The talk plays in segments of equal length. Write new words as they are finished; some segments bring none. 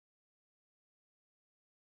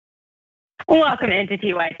Welcome into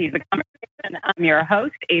TYC's The Conversation. I'm your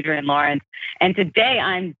host, Adrienne Lawrence, and today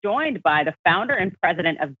I'm joined by the founder and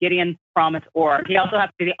president of Gideon's Promise Org. He also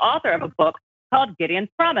happens to be the author of a book called Gideon's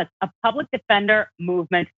Promise, a public defender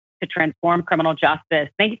movement to transform criminal justice.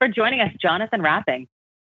 Thank you for joining us, Jonathan Rapping.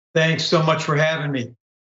 Thanks so much for having me.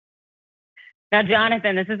 Now,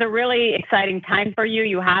 Jonathan, this is a really exciting time for you.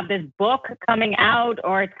 You have this book coming out,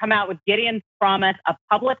 or it's come out with Gideon's Promise, a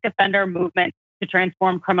public defender movement to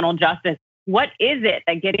transform criminal justice. What is it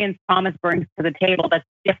that Gideon's Promise brings to the table that's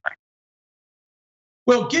different?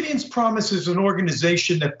 Well, Gideon's Promise is an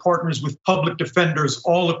organization that partners with public defenders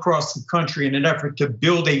all across the country in an effort to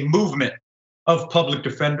build a movement of public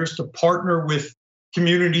defenders to partner with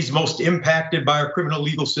communities most impacted by our criminal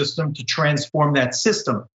legal system to transform that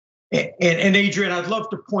system. And Adrienne, I'd love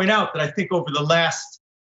to point out that I think over the last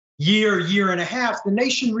year and a half, the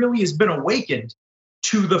nation really has been awakened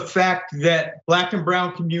to the fact that Black and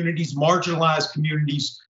brown communities, marginalized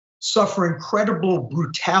communities, suffer incredible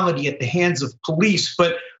brutality at the hands of police.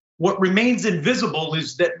 But what remains invisible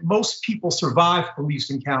is that most people survive police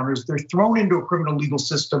encounters. They're thrown into a criminal legal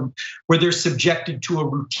system where they're subjected to a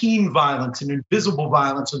routine violence, an invisible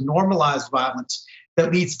violence, a normalized violence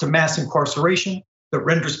that leads to mass incarceration, that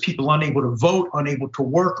renders people unable to vote, unable to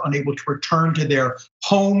work, unable to return to their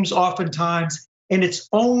homes oftentimes. And it's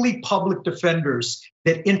only public defenders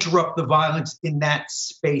that interrupt the violence in that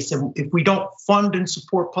space. And if we don't fund and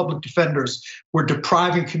support public defenders, we're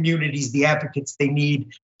depriving communities the advocates they need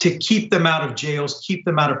to keep them out of jails, keep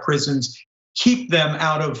them out of prisons, keep them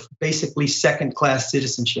out of basically second-class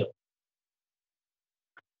citizenship.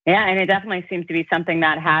 Yeah, and it definitely seems to be something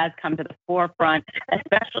that has come to the forefront,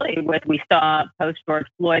 especially with, we saw post-George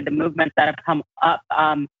Floyd, the movements that have come up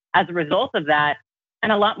as a result of that.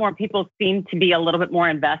 And a lot more people seem to be a little bit more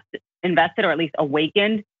invested, or at least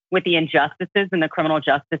awakened with the injustices in the criminal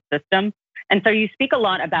justice system. And so you speak a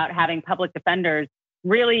lot about having public defenders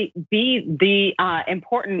really be the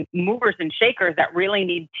important movers and shakers that really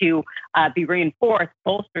need to be reinforced,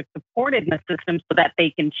 bolstered, supported in the system so that they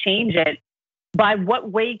can change it. By what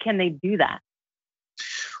way can they do that?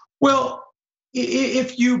 Well,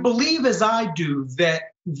 if you believe, as I do, that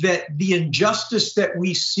the injustice that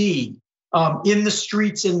we see in the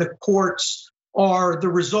streets, in the courts, are the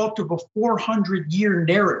result of a 400-year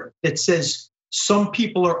narrative that says some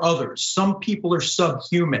people are others, some people are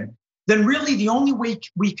subhuman, then really the only way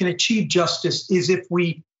we can achieve justice is if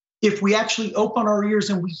we actually open our ears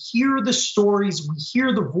and we hear the stories, we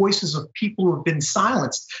hear the voices of people who have been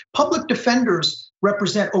silenced. Public defenders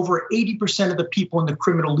represent over 80% of the people in the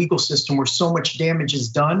criminal legal system where so much damage is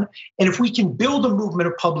done. And if we can build a movement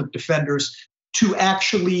of public defenders to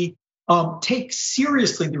actually take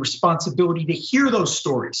seriously the responsibility to hear those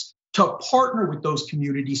stories, to partner with those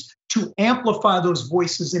communities, to amplify those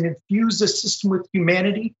voices and infuse the system with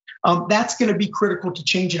humanity, that's going to be critical to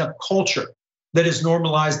changing a culture that has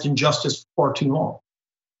normalized injustice for far too long.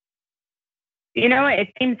 You know, it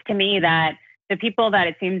seems to me that the people that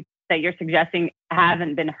it seems that you're suggesting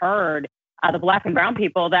haven't been heard, the Black and brown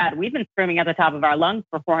people that we've been screaming at the top of our lungs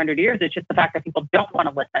for 400 years, it's just the fact that people don't want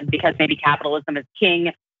to listen because maybe capitalism is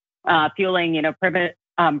king, fueling,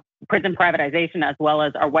 prison privatization as well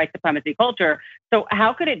as our white supremacy culture. So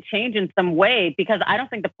how could it change in some way? Because I don't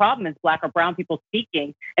think the problem is Black or brown people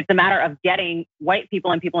speaking. It's a matter of getting white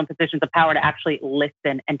people and people in positions of power to actually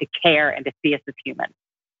listen and to care and to see us as humans.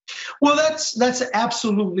 Well, that's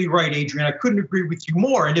absolutely right, Adrienne. I couldn't agree with you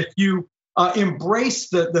more. And if you embrace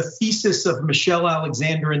the thesis of Michelle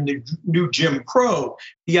Alexander and the new Jim Crow,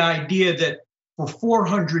 the idea that for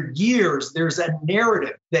 400 years, there's a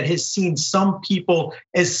narrative that has seen some people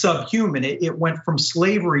as subhuman. It went from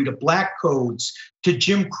slavery to black codes to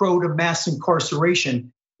Jim Crow to mass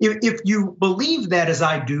incarceration. If you believe that, as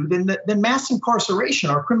I do, then mass incarceration,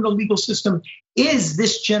 our criminal legal system, is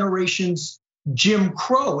this generation's Jim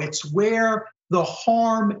Crow. It's where the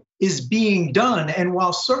harm is being done. And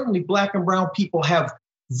while certainly Black and brown people have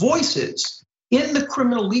voices in the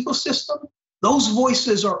criminal legal system, those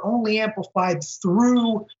voices are only amplified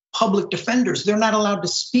through public defenders. They're not allowed to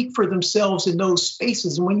speak for themselves in those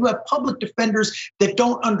spaces. And when you have public defenders that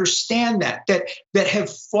don't understand that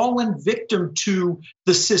have fallen victim to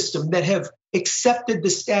the system, that have accepted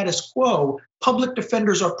the status quo, public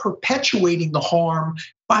defenders are perpetuating the harm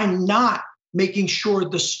by not making sure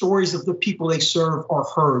the stories of the people they serve are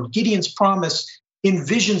heard. Gideon's Promise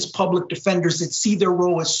envisions public defenders that see their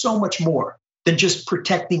role as so much more than just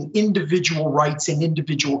protecting individual rights in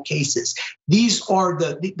individual cases. They are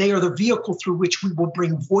the vehicle through which we will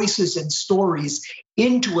bring voices and stories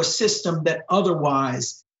into a system that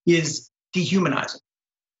otherwise is dehumanizing.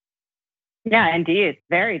 Yeah, indeed. It's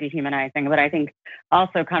very dehumanizing. But I think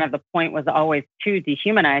also kind of the point was always to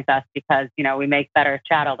dehumanize us because, we make better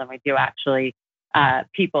chattel than we do actually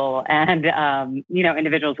people and,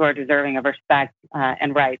 individuals who are deserving of respect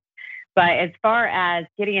and rights. But as far as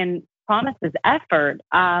Gideon Thomas's effort,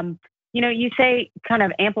 you say kind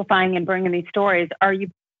of amplifying and bringing these stories. Are you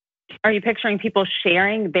picturing people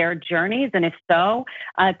sharing their journeys? And if so,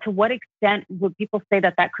 to what extent would people say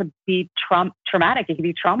that could be traumatic? It could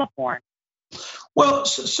be trauma porn. Well,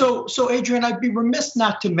 so Adrian, I'd be remiss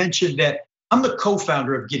not to mention that I'm the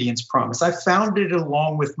co-founder of Gideon's Promise. I founded it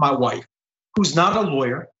along with my wife, who's not a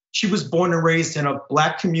lawyer. She was born and raised in a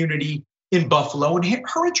Black community in Buffalo, and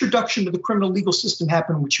her introduction to the criminal legal system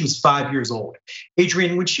happened when she was 5 years old.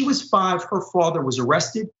 Adrian, when she was 5, her father was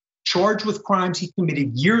arrested, charged with crimes he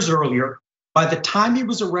committed years earlier. By the time he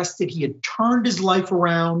was arrested, he had turned his life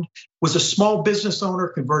around, was a small business owner,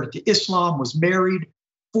 converted to Islam, was married,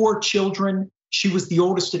 4 children. She was the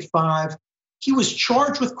oldest at 5. He was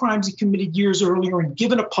charged with crimes he committed years earlier and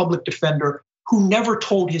given a public defender who never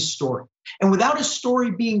told his story. And without his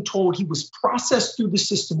story being told, he was processed through the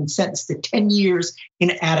system and sentenced to 10 years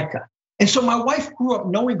in Attica. And so my wife grew up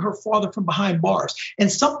knowing her father from behind bars. And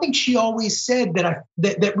something she always said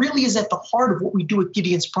that really is at the heart of what we do at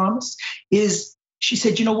Gideon's Promise is she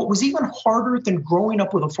said, what was even harder than growing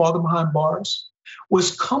up with a father behind bars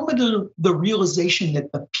was coming to the realization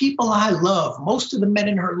that the people I love, most of the men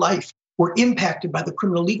in her life, were impacted by the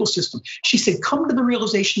criminal legal system. She said, come to the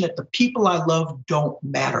realization that the people I love don't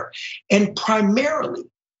matter. And primarily,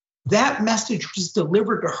 that message was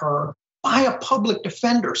delivered to her by a public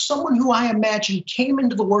defender, someone who I imagine came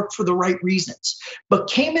into the work for the right reasons, but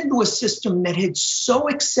came into a system that had so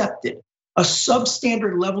accepted a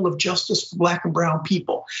substandard level of justice for Black and brown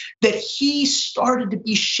people that he started to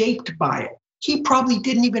be shaped by it. He probably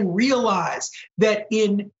didn't even realize that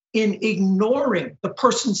in ignoring the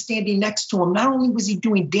person standing next to him, not only was he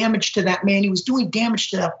doing damage to that man, he was doing damage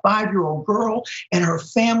to that 5-year-old girl and her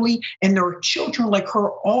family. And there are children like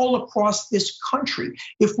her all across this country.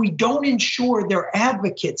 If we don't ensure their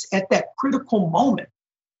advocates at that critical moment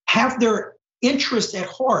have their interests at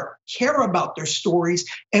heart, care about their stories,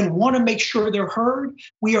 and want to make sure they're heard,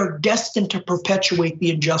 we are destined to perpetuate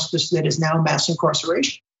the injustice that is now mass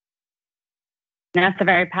incarceration. That's a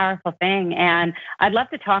very powerful thing. And I'd love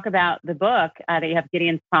to talk about the book that you have,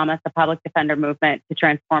 Gideon's Promise, the Public Defender Movement to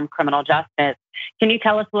Transform Criminal Justice. Can you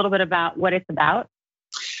tell us a little bit about what it's about?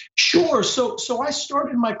 Sure. So I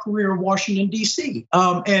started my career in Washington, D.C.,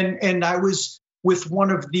 and I was with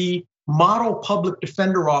one of the model public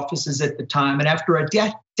defender offices at the time. And after a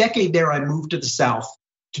decade there, I moved to the South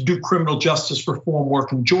to do criminal justice reform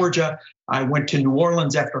work in Georgia. I went to New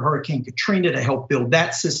Orleans after Hurricane Katrina to help build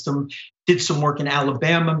that system, did some work in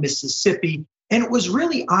Alabama, Mississippi, and it was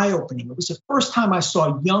really eye-opening. It was the first time I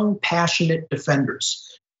saw young, passionate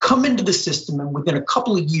defenders come into the system, and within a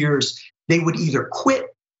couple of years, they would either quit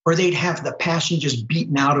or they'd have the passion just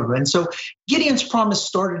beaten out of them. And so Gideon's Promise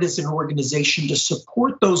started as an organization to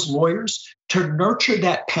support those lawyers, to nurture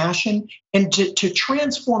that passion, and to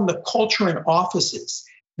transform the culture in offices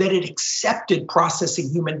that had accepted processing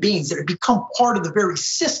human beings, that had become part of the very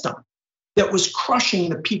system that was crushing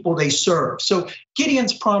the people they serve. So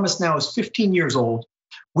Gideon's Promise now is 15 years old.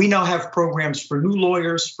 We now have programs for new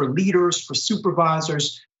lawyers, for leaders, for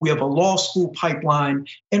supervisors. We have a law school pipeline.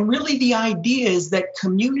 And really the idea is that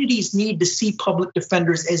communities need to see public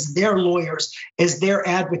defenders as their lawyers, as their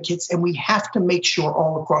advocates. And we have to make sure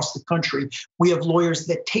all across the country, we have lawyers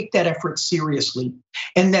that take that effort seriously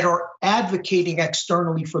and that are advocating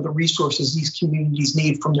externally for the resources these communities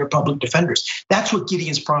need from their public defenders. That's what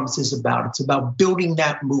Gideon's Promise is about. It's about building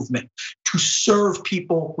that movement to serve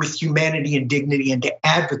people with humanity and dignity and to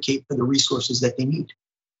advocate for the resources that they need.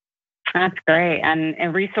 That's great.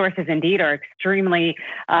 And resources indeed are extremely,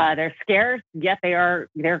 they're scarce, yet they're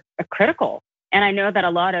critical. And I know that a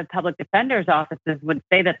lot of public defenders' offices would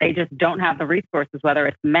say that they just don't have the resources, whether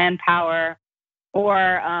it's manpower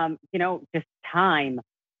or, just time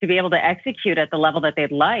to be able to execute at the level that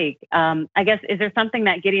they'd like. I guess, is there something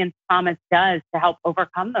that Gideon's Promise does to help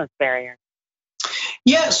overcome those barriers?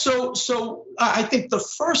 Yeah, so I think the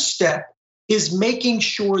first step is making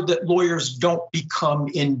sure that lawyers don't become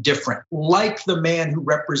indifferent, like the man who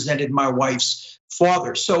represented my wife's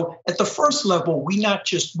father. So at the first level, we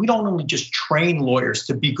don't only just train lawyers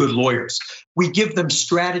to be good lawyers. We give them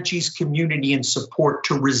strategies, community, and support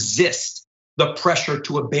to resist the pressure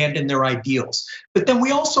to abandon their ideals. But then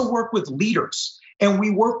we also work with leaders. And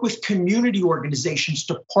we work with community organizations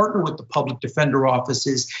to partner with the public defender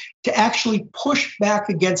offices to actually push back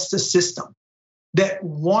against the system. that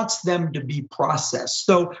wants them to be processed.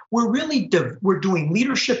 So we're doing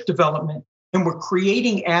leadership development, and we're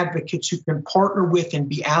creating advocates who can partner with and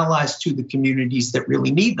be allies to the communities that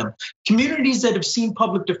really need them. Communities that have seen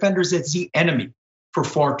public defenders as the enemy for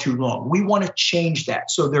far too long. We want to change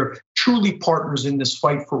that so they're truly partners in this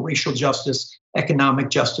fight for racial justice, economic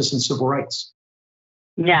justice, and civil rights.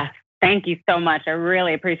 Yes, thank you so much. I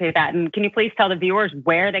really appreciate that. And can you please tell the viewers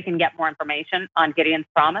where they can get more information on Gideon's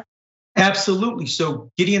Promise? Absolutely.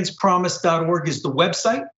 So GideonsPromise.org is the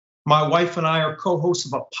website. My wife and I are co-hosts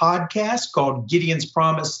of a podcast called Gideon's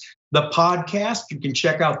Promise, the podcast. You can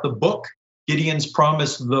check out the book, Gideon's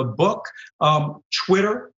Promise, the book,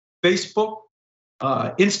 Twitter, Facebook,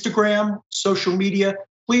 Instagram, social media.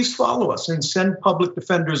 Please follow us and send public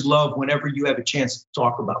defenders love whenever you have a chance to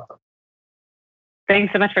talk about them.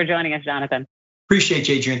 Thanks so much for joining us, Jonathan. Appreciate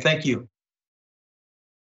you, Adrian. Thank you.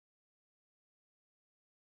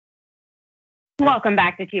 Welcome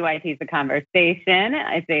back to TYT's The Conversation.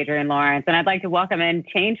 It's Adrian Lawrence, and I'd like to welcome in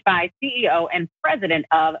Change5 CEO and president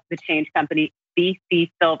of the Change Company, BC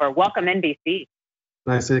Silver. Welcome in, BC.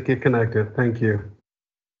 Nice to get connected. Thank you.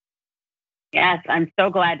 Yes, I'm so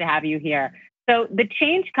glad to have you here. So the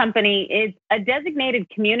Change Company is a designated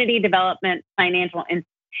community development financial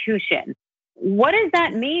institution. What does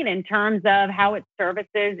that mean in terms of how it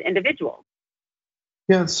services individuals?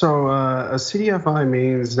 Yeah, so a CDFI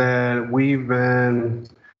means that we've been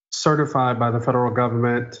certified by the federal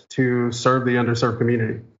government to serve the underserved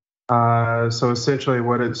community. So essentially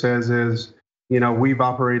what it says is, we've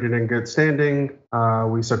operated in good standing.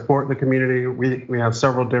 We support the community. We have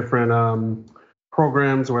several different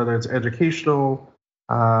programs, whether it's educational,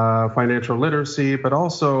 financial literacy, but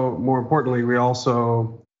also more importantly, we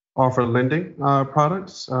also offer lending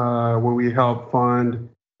products where we help fund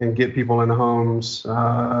and get people in homes,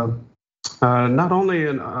 not only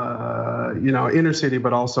in inner city,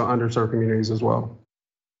 but also underserved communities as well.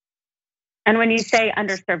 And when you say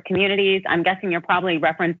underserved communities, I'm guessing you're probably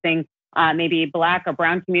referencing maybe Black or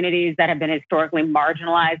brown communities that have been historically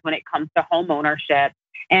marginalized when it comes to home ownership.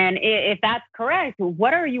 And if that's correct,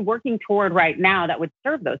 what are you working toward right now that would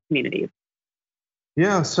serve those communities?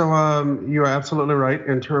 Yeah, so you're absolutely right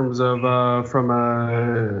in terms of from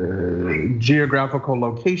a geographical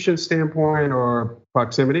location standpoint or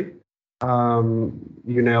proximity. You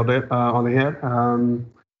nailed it on the head. And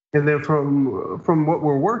then from what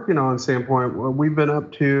we're working on standpoint, what we've been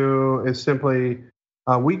up to is simply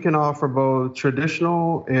we can offer both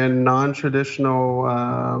traditional and non-traditional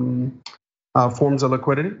forms of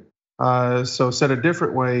liquidity. So said a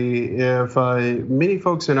different way, if many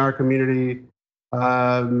folks in our community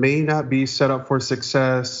may not be set up for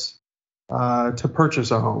success to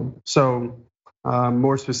purchase a home. So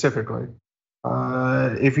more specifically,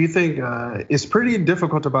 if you think it's pretty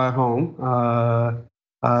difficult to buy a home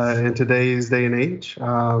in today's day and age,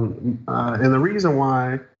 and the reason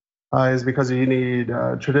why is because you need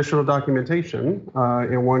traditional documentation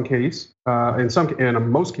in one case,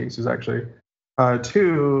 in most cases actually.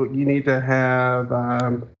 Two, you need to have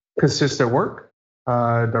consistent work.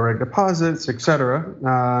 Direct deposits, et cetera,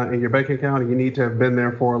 in your bank account, you need to have been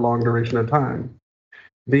there for a long duration of time.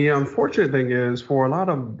 The unfortunate thing is for a lot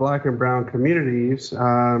of Black and brown communities, we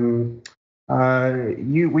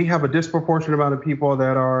have a disproportionate amount of people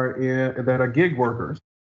that are gig workers,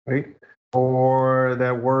 right? Or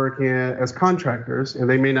that work as contractors, and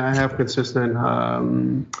they may not have consistent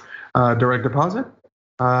direct deposit.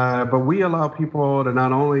 But we allow people to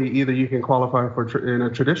not only either you can qualify in a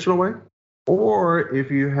traditional way, or if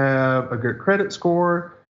you have a good credit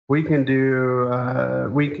score, we can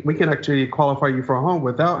we can actually qualify you for a home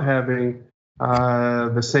without having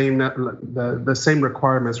the same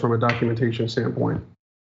requirements from a documentation standpoint.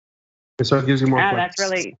 And so it gives you more.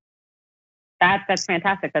 That's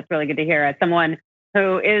fantastic. That's really good to hear. As someone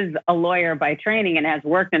who is a lawyer by training and has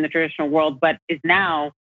worked in the traditional world, but is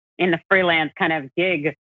now in the freelance kind of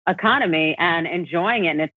gig economy and enjoying it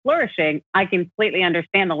and it's flourishing, I completely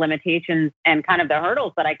understand the limitations and kind of the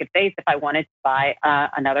hurdles that I could face if I wanted to buy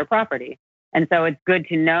another property. And so it's good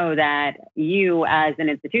to know that you as an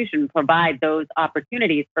institution provide those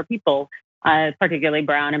opportunities for people, particularly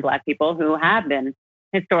brown and Black people who have been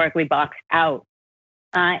historically boxed out.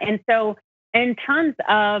 And so in terms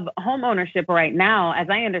of home ownership right now, as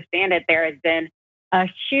I understand it, there has been a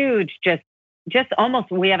huge just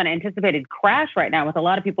almost we have an anticipated crash right now with a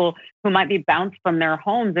lot of people who might be bounced from their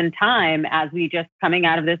homes in time as we just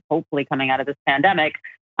hopefully coming out of this pandemic.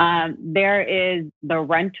 There is the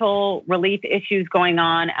rental relief issues going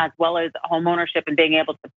on as well as home ownership and being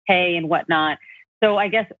able to pay and whatnot. So I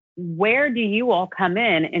guess where do you all come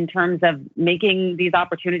in terms of making these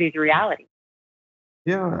opportunities a reality?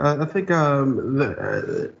 Yeah, I think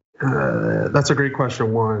that's a great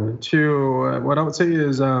question. One, two. What I would say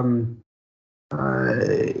is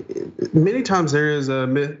many times there is a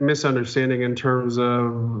misunderstanding in terms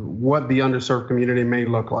of what the underserved community may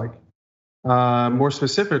look like. More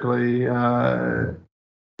specifically,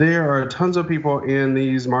 there are tons of people in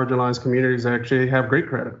these marginalized communities that actually have great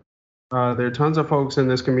credit. There are tons of folks in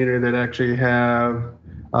this community that actually have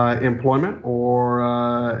employment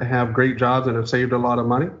or have great jobs and have saved a lot of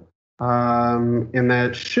money. And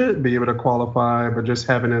that should be able to qualify, but just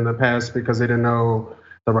haven't in the past because they didn't know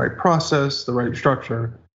the right process, the right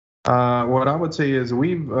structure. What I would say is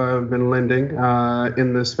we've been lending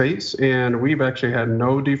in this space, and we've actually had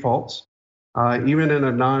no defaults, even in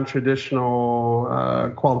a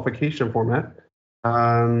non-traditional qualification format.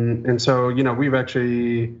 And so, we've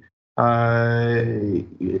actually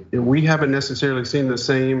we haven't necessarily seen the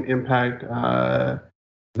same impact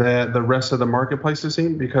that the rest of the marketplace has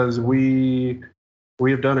seen because we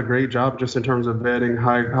have done a great job just in terms of vetting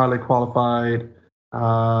highly qualified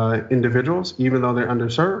individuals, even though they're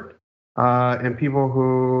underserved, and people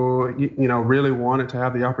who really wanted to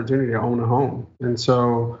have the opportunity to own a home. And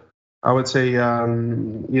so I would say,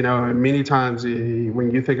 many times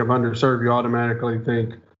when you think of underserved, you automatically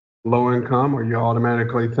think low income, or you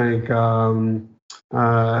automatically think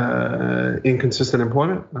inconsistent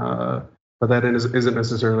employment, but that isn't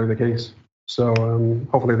necessarily the case. So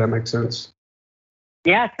hopefully that makes sense.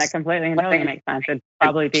 Yes, that completely and totally makes sense. It'd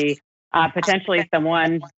probably be potentially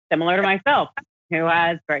someone similar to myself who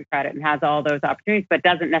has great credit and has all those opportunities, but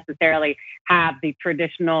doesn't necessarily have the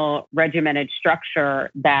traditional regimented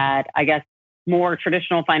structure that I guess more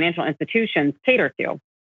traditional financial institutions cater to.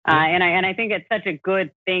 And I think it's such a good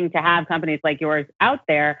thing to have companies like yours out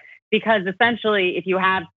there, because essentially if you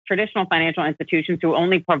have traditional financial institutions who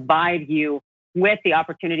only provide you with the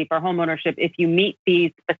opportunity for homeownership, if you meet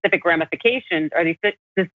these specific ramifications or these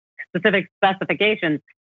specific specifications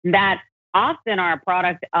that often are a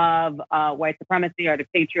product of white supremacy or the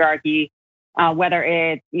patriarchy, whether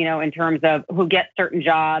it's, in terms of who gets certain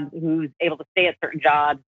jobs, who's able to stay at certain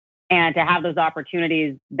jobs, and to have those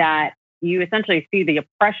opportunities that you essentially see the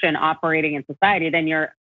oppression operating in society, then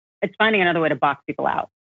it's finding another way to box people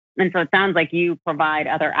out. And so it sounds like you provide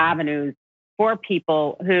other avenues for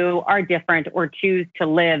people who are different or choose to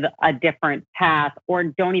live a different path or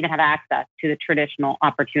don't even have access to the traditional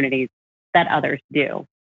opportunities that others do.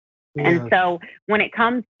 Yeah. And so when it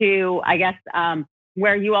comes to, I guess,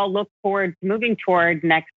 where you all look forward to moving towards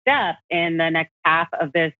next step in the next half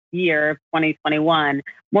of this year, 2021,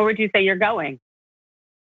 where would you say you're going?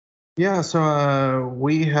 Yeah, so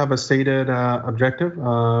we have a stated objective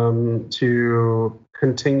to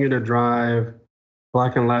continue to drive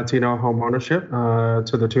Black and Latino home ownership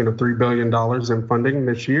to the tune of $3 billion in funding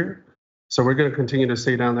this year. So we're going to continue to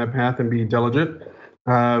stay down that path and be diligent.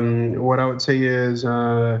 What I would say is,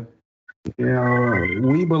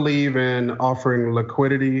 we believe in offering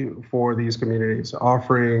liquidity for these communities,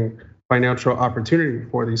 offering financial opportunity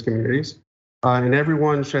for these communities, and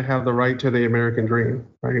everyone should have the right to the American dream,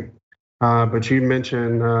 right? But you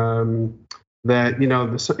mentioned that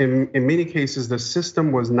in many cases the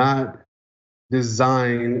system was not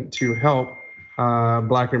designed to help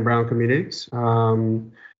Black and brown communities,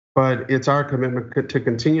 but it's our commitment to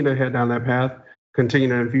continue to head down that path, continue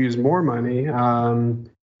to infuse more money,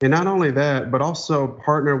 and not only that, but also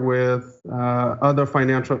partner with other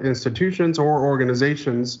financial institutions or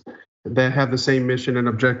organizations that have the same mission and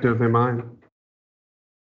objective in mind.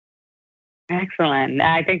 Excellent.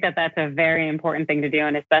 I think that that's a very important thing to do,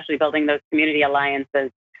 and especially building those community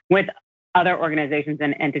alliances with other organizations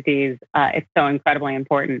and entities. It's so incredibly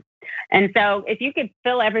important. And so if you could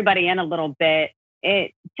fill everybody in a little bit,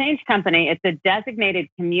 Change Company, it's a designated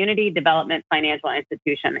community development financial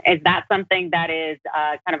institution. Is that something that is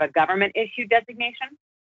kind of a government issued designation?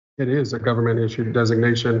 It is a government issued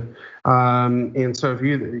designation. And so if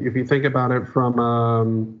you think about it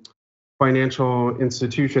from financial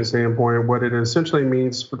institution standpoint, what it essentially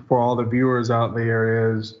means for all the viewers out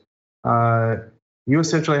there is you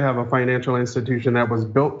essentially have a financial institution that was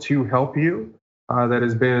built to help you, that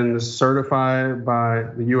has been certified by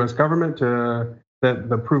the US government that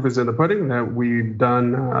the proof is in the pudding, that we've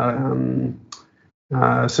done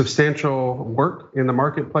substantial work in the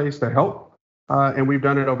marketplace to help, and we've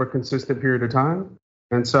done it over a consistent period of time.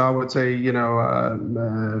 And so I would say,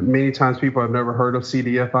 many times people have never heard of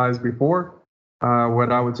CDFIs before.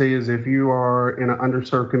 What I would say is if you are in an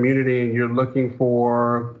underserved community and you're looking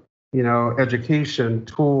for, education,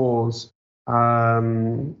 tools,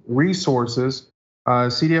 resources,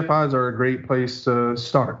 CDFIs are a great place to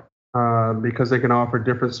start. because they can offer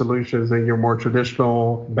different solutions than your more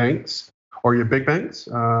traditional banks or your big banks,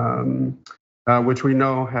 which we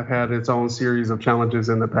know have had its own series of challenges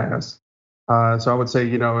in the past. So I would say,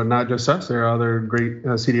 not just us, there are other great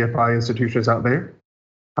CDFI institutions out there.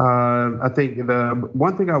 I think the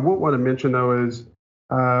one thing I would want to mention, though, is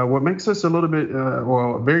what makes us a little bit,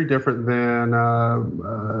 very different than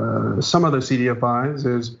some other CDFIs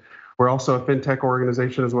is we're also a fintech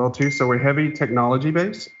organization as well, too. So we're heavy technology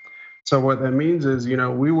based. So what that means is,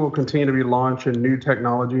 we will continue to be launching new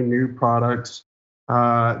technology, new products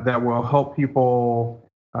that will help people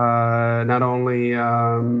not only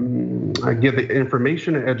give the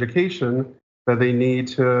information and education that they need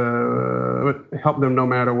to help them no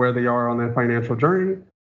matter where they are on their financial journey,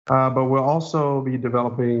 but we'll also be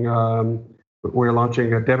developing, we're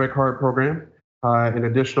launching a debit card program, and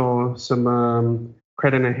additional some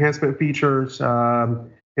credit enhancement features,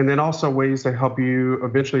 and then also ways to help you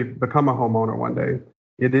eventually become a homeowner one day.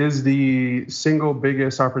 It is the single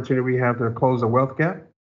biggest opportunity we have to close the wealth gap.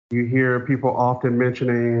 You hear people often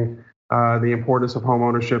mentioning the importance of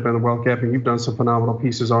homeownership and the wealth gap, and you've done some phenomenal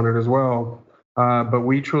pieces on it as well. But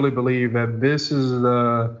we truly believe that this is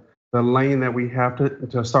the lane that we have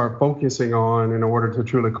to start focusing on in order to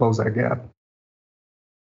truly close that gap.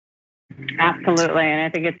 Absolutely. And I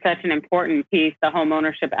think it's such an important piece, the home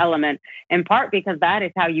ownership element, in part because that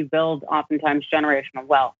is how you build oftentimes generational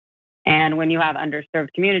wealth. And when you have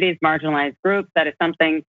underserved communities, marginalized groups, that is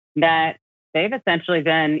something that they've essentially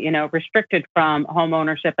been, restricted from home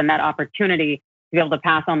ownership and that opportunity to be able to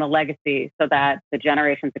pass on the legacy so that the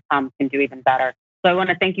generations to come can do even better. So I want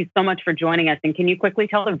to thank you so much for joining us. And can you quickly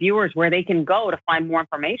tell the viewers where they can go to find more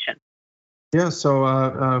information? Yeah, so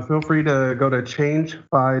feel free to go to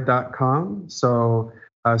changefi.com. So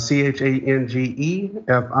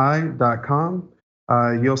CHANGEFI.com.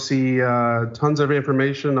 You'll see tons of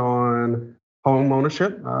information on home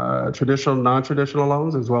ownership, traditional, non-traditional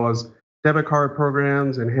loans, as well as debit card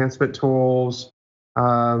programs, enhancement tools,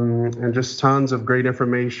 and just tons of great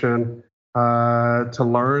information to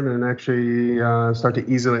learn and actually start to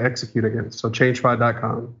easily execute against. So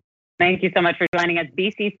changefi.com. Thank you so much for joining us.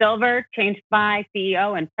 BC Silver, ChangeFi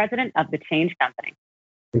CEO and president of the Change Company.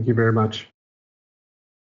 Thank you very much.